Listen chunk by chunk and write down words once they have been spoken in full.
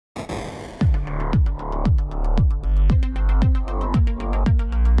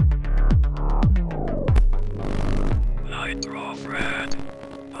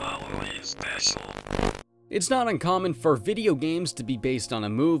It's not uncommon for video games to be based on a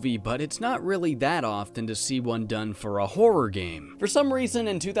movie, but it's not really that often to see one done for a horror game. For some reason,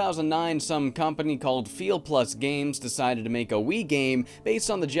 in 2009, some company called Feel Plus Games decided to make a Wii game based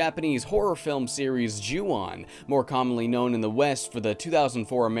on the Japanese horror film series Ju-On, more commonly known in the West for the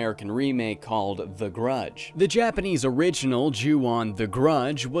 2004 American remake called The Grudge. The Japanese original, Ju-On The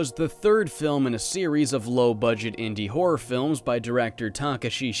Grudge, was the third film in a series of low-budget indie horror films by director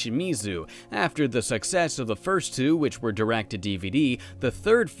Takashi Shimizu. After the success of the first two, which were direct-to-DVD, the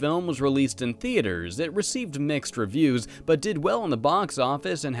third film was released in theaters. It received mixed reviews, but did well in the box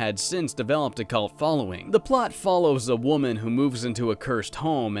office and had since developed a cult following. The plot follows a woman who moves into a cursed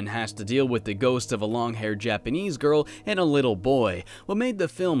home and has to deal with the ghost of a long-haired Japanese girl and a little boy. What made the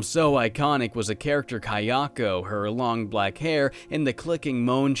film so iconic was a character Kayako, her long black hair, and the clicking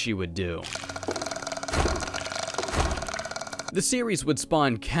moan she would do. The series would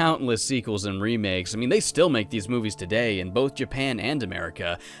spawn countless sequels and remakes. I mean, they still make these movies today in both Japan and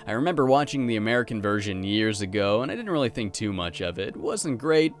America. I remember watching the American version years ago, and I didn't really think too much of it. It wasn't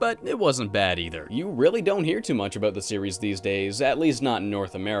great, but it wasn't bad either. You really don't hear too much about the series these days, at least not in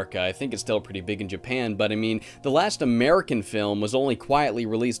North America. I think it's still pretty big in Japan, but I mean, the last American film was only quietly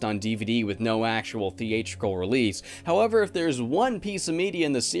released on DVD with no actual theatrical release. However, if there's one piece of media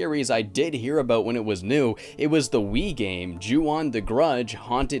in the series I did hear about when it was new, it was the Wii game, Ju-On The Grudge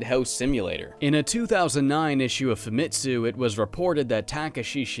Haunted House Simulator. In a 2009 issue of Famitsu, it was reported that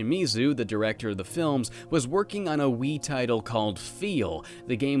Takashi Shimizu, the director of the films, was working on a Wii title called Feel.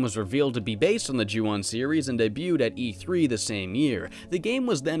 The game was revealed to be based on the Ju-On series and debuted at E3 the same year. The game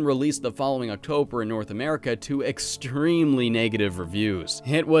was then released the following October in North America to extremely negative reviews.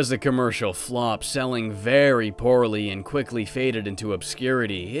 It was a commercial flop, selling very poorly and quickly faded into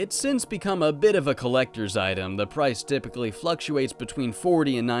obscurity. It's since become a bit of a collector's item. The price typically fluctuates between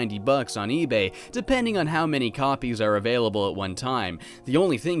 40 and 90 bucks on eBay, depending on how many copies are available at one time. The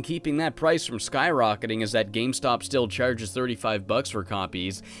only thing keeping that price from skyrocketing is that GameStop still charges 35 bucks for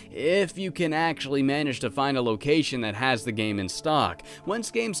copies, if you can actually manage to find a location that has the game in stock. Once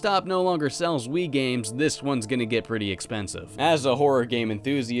GameStop no longer sells Wii games, this one's gonna get pretty expensive. As a horror game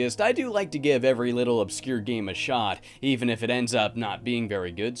enthusiast, I do like to give every little obscure game a shot, even if it ends up not being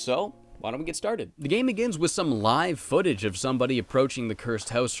very good, so why don't we get started? The game begins with some live footage of somebody approaching the cursed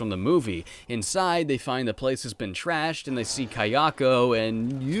house from the movie. Inside, they find the place has been trashed and they see Kayako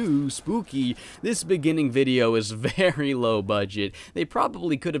and you, spooky. This beginning video is very low budget. They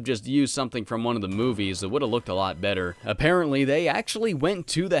probably could have just used something from one of the movies. It would have looked a lot better. Apparently, they actually went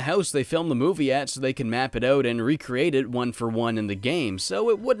to the house they filmed the movie at so they can map it out and recreate it one for one in the game. So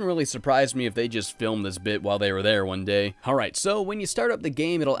it wouldn't really surprise me if they just filmed this bit while they were there one day. Alright, so when you start up the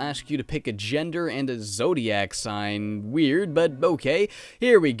game, it'll ask you to pick a gender and a zodiac sign. Weird, but okay.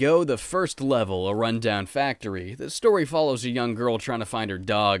 Here we go, the first level, a rundown factory. The story follows a young girl trying to find her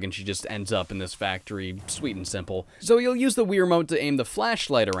dog, and she just ends up in this factory. Sweet and simple. So you'll use the Wii remote to aim the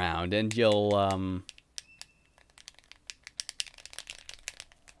flashlight around, and you'll,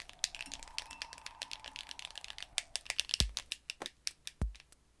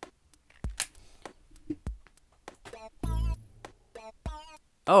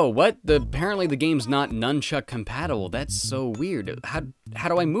 oh, what? Apparently the game's not nunchuck compatible. That's so weird. How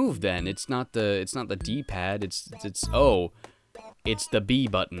do I move then? It's not the D-pad. It's the B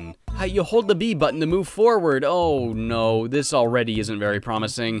button. How you hold the B button to move forward? Oh no, this already isn't very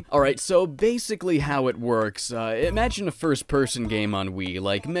promising. Alright, so basically how it works, imagine a first-person game on Wii,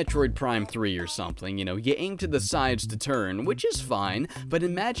 like Metroid Prime 3 or something. You know, you aim to the sides to turn, which is fine, but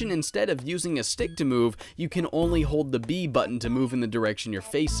imagine instead of using a stick to move, you can only hold the B button to move in the direction you're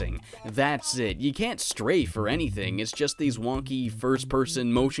facing. That's it. You can't strafe or anything, it's just these wonky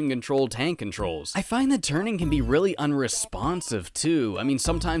first-person motion-controlled tank controls. I find that turning can be really unresponsive too. I mean,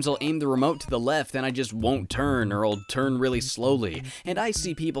 sometimes I'll aim the remote to the left and I just won't turn, or I'll turn really slowly. And I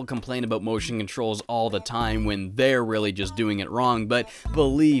see people complain about motion controls all the time when they're really just doing it wrong, but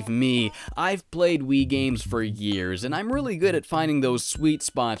believe me, I've played Wii games for years, and I'm really good at finding those sweet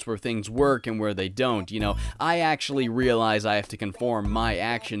spots where things work and where they don't. You know, I actually realize I have to conform my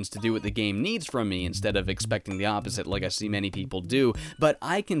actions to do what the game needs from me instead of expecting the opposite like I see many people do, but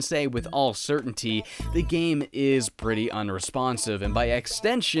I can say with all certainty, the game is pretty unresponsive, and by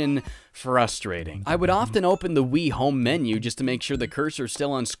extension, frustrating. I would often open the Wii home menu just to make sure the cursor's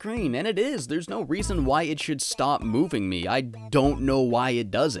still on screen, and it is. There's no reason why it should stop moving me. I don't know why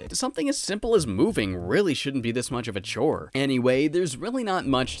it does it. Something as simple as moving really shouldn't be this much of a chore. Anyway, there's really not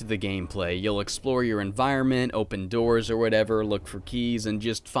much to the gameplay. You'll explore your environment, open doors or whatever, look for keys, and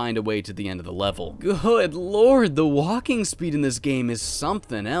just find a way to the end of the level. Good lord, the walking speed in this game is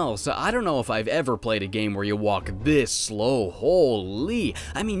something else. I don't know if I've ever played a game where you walk this slow. Holy.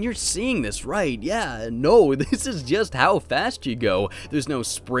 I mean, you're seeing this, right? Yeah, no, this is just how fast you go. There's no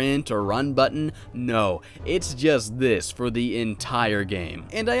sprint or run button. No, it's just this for the entire game.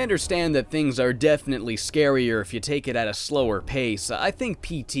 And I understand that things are definitely scarier if you take it at a slower pace. I think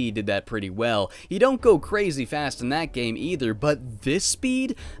PT did that pretty well. You don't go crazy fast in that game either, but this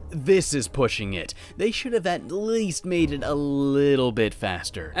speed? This is pushing it. They should have at least made it a little bit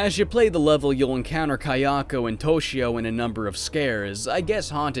faster. As you play the level, you'll encounter Kayako and Toshio in a number of scares. I guess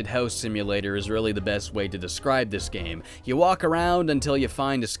Haunted House Simulator is really the best way to describe this game. You walk around until you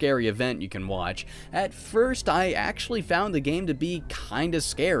find a scary event you can watch. At first, I actually found the game to be kinda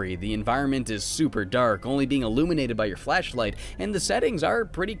scary. The environment is super dark, only being illuminated by your flashlight, and the settings are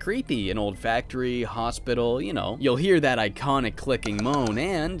pretty creepy. An old factory, hospital, you know. You'll hear that iconic clicking moan,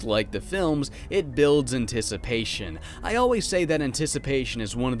 and like the films, it builds anticipation. I always say that anticipation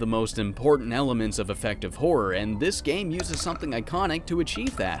is one of the most important elements of effective horror, and this game uses something iconic to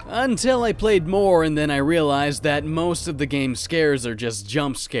achieve that. Until I played more, and then I realized that most of the game's scares are just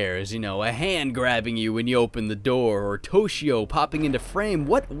jump scares, you know, a hand grabbing you when you open the door, or Toshio popping into frame.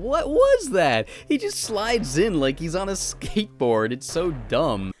 What was that? He just slides in like he's on a skateboard. It's so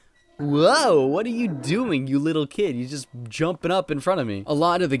dumb. Whoa, what are you doing, you little kid? You're just jumping up in front of me. A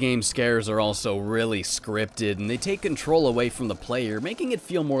lot of the game's scares are also really scripted, and they take control away from the player, making it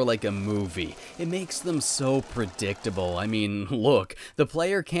feel more like a movie. It makes them so predictable. I mean, look, the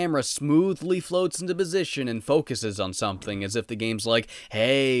player camera smoothly floats into position and focuses on something as if the game's like,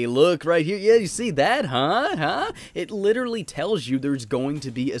 hey, look right here. Yeah, you see that, huh? It literally tells you there's going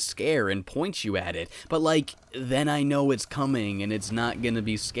to be a scare and points you at it. But like, then I know it's coming and it's not gonna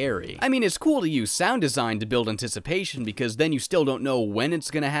be scary. I mean, it's cool to use sound design to build anticipation because then you still don't know when it's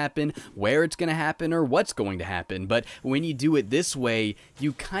gonna happen, where it's gonna happen, or what's going to happen, but when you do it this way,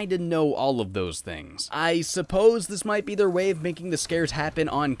 you kinda know all of those things. I suppose this might be their way of making the scares happen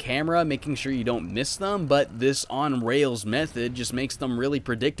on camera, making sure you don't miss them, but this on-rails method just makes them really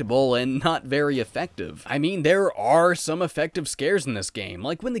predictable and not very effective. I mean, there are some effective scares in this game,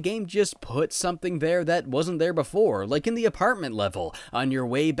 like when the game just puts something there that wasn't there before, like in the apartment level. On your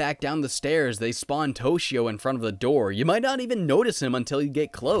way back down the stairs, they spawn Toshio in front of the door. You might not even notice him until you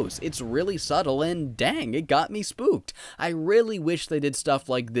get close. It's really subtle, and dang, it got me spooked. I really wish they did stuff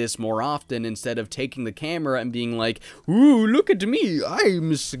like this more often instead of taking the camera and being like, ooh, look at me,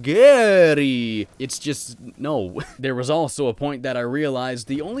 I'm scary. It's just, no. There was also a point that I realized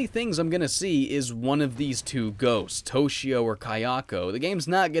the only things I'm gonna see is one of these two ghosts, Toshio or Kayako. The game's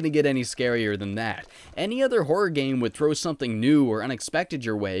not gonna get any scarier than that. Any other horror game would throw something new or unexpected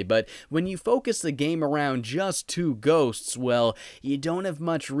your way, but when you focus the game around just two ghosts, well, you don't have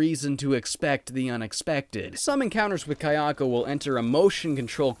much reason to expect the unexpected. Some encounters with Kayako will enter a motion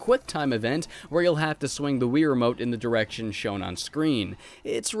control QuickTime event where you'll have to swing the Wii remote in the direction shown on screen.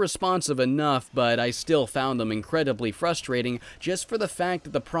 It's responsive enough, but I still found them incredibly frustrating just for the fact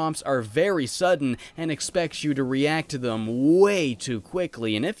that the prompts are very sudden and expects you to react to them way too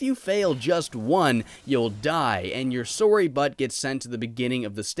quickly, and if you fail just one, you'll die, and your sorry butt gets sent to the beginning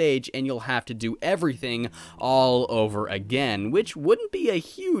of the stage, and you'll have to do everything all over again, which wouldn't be a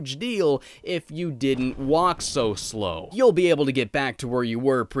huge deal if you didn't walk so slow. You'll be able to get back to where you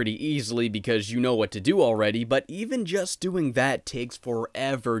were pretty easily because you know what to do already, but even just doing that takes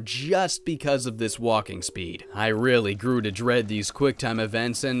forever just because of this walking speed. I really grew to dread these QuickTime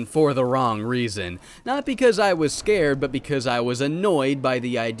events, and for the wrong reason. Not because I was scared, but because I was annoyed by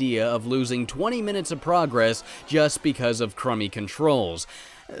the idea of losing 20 minutes of progress just because of crummy controls.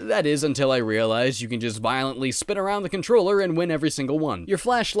 That is, until I realized you can just violently spin around the controller and win every single one. Your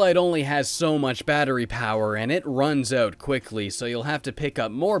flashlight only has so much battery power, and it runs out quickly, so you'll have to pick up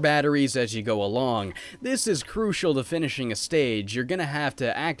more batteries as you go along. This is crucial to finishing a stage. You're gonna have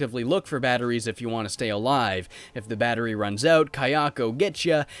to actively look for batteries if you want to stay alive. If the battery runs out, Kayako gets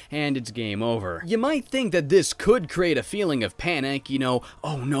ya, and it's game over. You might think that this could create a feeling of panic, you know,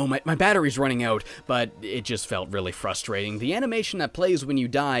 oh no, my battery's running out, but it just felt really frustrating. The animation that plays when you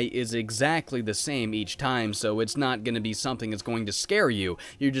die die is exactly the same each time, so it's not going to be something that's going to scare you.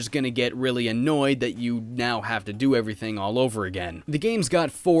 You're just going to get really annoyed that you now have to do everything all over again. The game's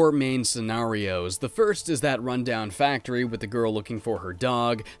got 4 main scenarios. The first is that rundown factory with the girl looking for her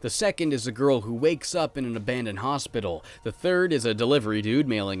dog. The second is a girl who wakes up in an abandoned hospital. The third is a delivery dude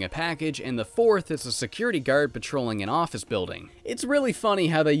mailing a package, and the fourth is a security guard patrolling an office building. It's really funny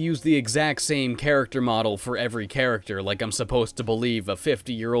how they use the exact same character model for every character, like I'm supposed to believe a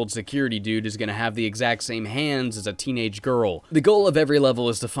 50-year-old security dude is gonna have the exact same hands as a teenage girl. The goal of every level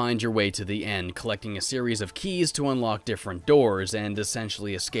is to find your way to the end, collecting a series of keys to unlock different doors and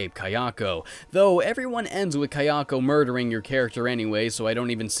essentially escape Kayako. Though everyone ends with Kayako murdering your character anyway, so I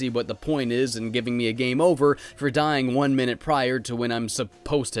don't even see what the point is in giving me a game over for dying 1 minute prior to when I'm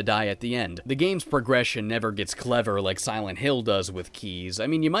supposed to die at the end. The game's progression never gets clever like Silent Hill does with keys. I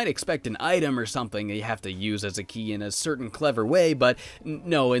mean, you might expect an item or something that you have to use as a key in a certain clever way, but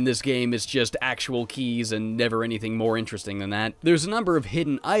no, in this game it's just actual keys and never anything more interesting than that. There's a number of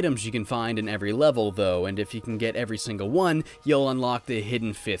hidden items you can find in every level though, and if you can get every single one, you'll unlock the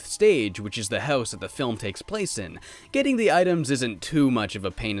hidden 5th stage, which is the house that the film takes place in. Getting the items isn't too much of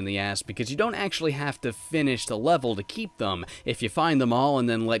a pain in the ass because you don't actually have to finish the level to keep them. If you find them all and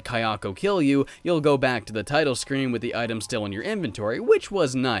then let Kayako kill you, you'll go back to the title screen with the items still in your inventory, which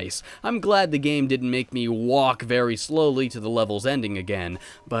was nice. I'm glad the game didn't make me walk very slowly to the level's ending again,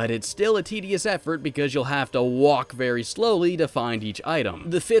 but it's still a tedious effort because you'll have to walk very slowly to find each item.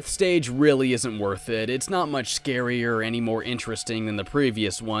 The 5th stage really isn't worth it. It's not much scarier or any more interesting than the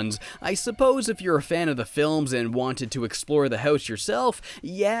previous ones. I suppose if you're a fan of the films and wanted to explore the house yourself,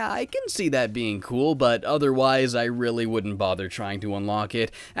 yeah, I can see that being cool, but otherwise I really wouldn't bother trying to unlock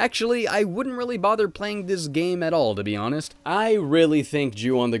it. Actually, I wouldn't really bother playing this game at all, to be honest. I really think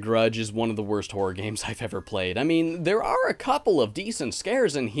Ju-On The Grudge is one of the worst horror games I've ever played. I mean, there are a couple of decent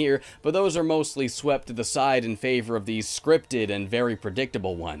scares in here, but those are mostly swept to the side in favor of these scripted and very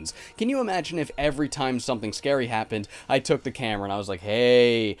predictable ones. Can you imagine if every time something scary happened, I took the camera and I was like,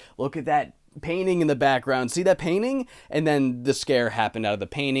 hey, look at that painting in the background, see that painting? And then the scare happened out of the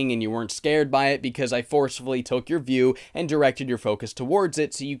painting and you weren't scared by it because I forcefully took your view and directed your focus towards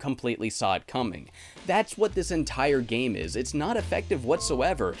it so you completely saw it coming. That's what this entire game is. It's not effective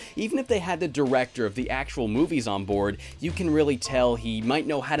whatsoever. Even if they had the director of the actual movies on board, you can really tell he might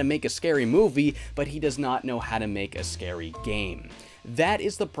know how to make a scary movie, but he does not know how to make a scary game. That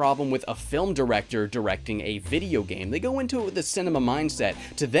is the problem with a film director directing a video game. They go into it with a cinema mindset.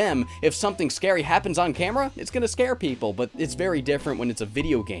 To them, if something scary happens on camera, it's gonna scare people, but it's very different when it's a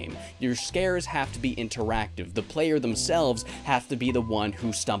video game. Your scares have to be interactive. The player themselves have to be the one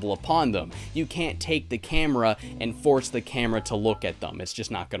who stumble upon them. You can't take the camera and force the camera to look at them. It's just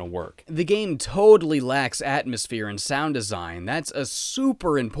not gonna work. The game totally lacks atmosphere and sound design. That's a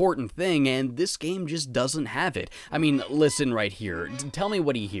super important thing, and this game just doesn't have it. I mean, listen right here. Tell me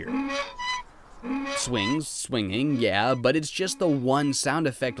what you hear. Swings, swinging, yeah, but it's just the one sound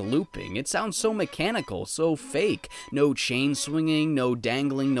effect looping. It sounds so mechanical, so fake. No chain swinging, no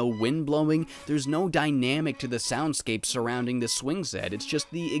dangling, no wind blowing. There's no dynamic to the soundscape surrounding the swing set. It's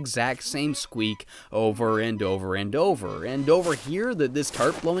just the exact same squeak over and over and over. And over here, this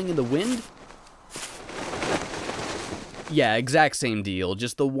tarp blowing in the wind? Yeah, exact same deal,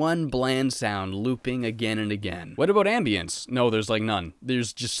 just the one bland sound looping again and again. What about ambience? No, there's like none.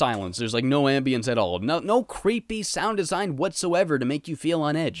 There's just silence. There's like no ambience at all. No creepy sound design whatsoever to make you feel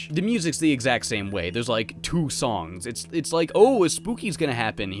on edge. The music's the exact same way. There's like 2 songs. It's like, oh, a spooky's gonna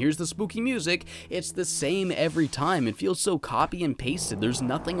happen. Here's the spooky music. It's the same every time. It feels so copy and pasted. There's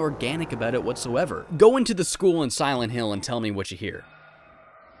nothing organic about it whatsoever. Go into the school in Silent Hill and tell me what you hear.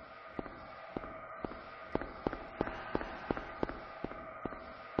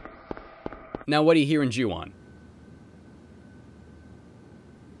 Now, what do you hear in Ju-On?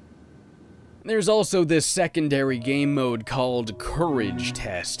 There's also this secondary game mode called Courage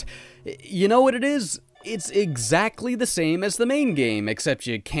Test. You know what it is? It's exactly the same as the main game, except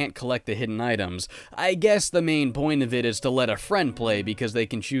you can't collect the hidden items. I guess the main point of it is to let a friend play because they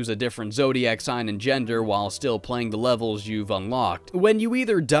can choose a different zodiac sign and gender while still playing the levels you've unlocked. When you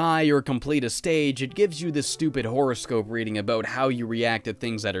either die or complete a stage, it gives you this stupid horoscope reading about how you react to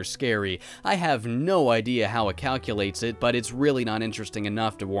things that are scary. I have no idea how it calculates it, but it's really not interesting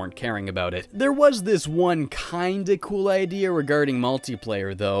enough to warrant caring about it. There was this one kinda cool idea regarding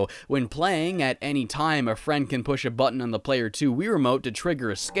multiplayer though. When playing at any time, a friend can push a button on the Player 2 Wii Remote to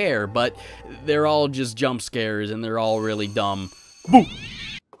trigger a scare, but they're all just jump scares and they're all really dumb. Boo!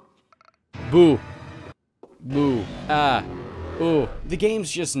 Boo! Boo! Ah! Ooh, the game's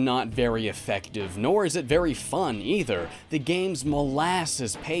just not very effective, nor is it very fun either. The game's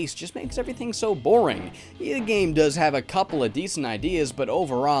molasses pace just makes everything so boring. The game does have a couple of decent ideas, but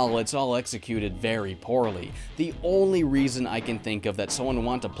overall it's all executed very poorly. The only reason I can think of that someone would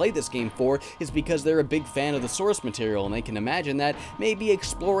want to play this game for is because they're a big fan of the source material, and they can imagine that maybe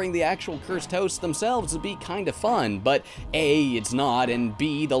exploring the actual cursed house themselves would be kinda fun, but A, it's not, and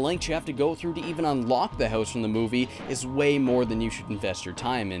B, the length you have to go through to even unlock the house from the movie is way more than you should invest your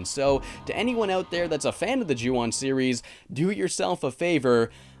time in. So, to anyone out there that's a fan of the Ju-On series, do yourself a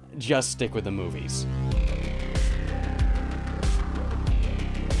favor, just stick with the movies.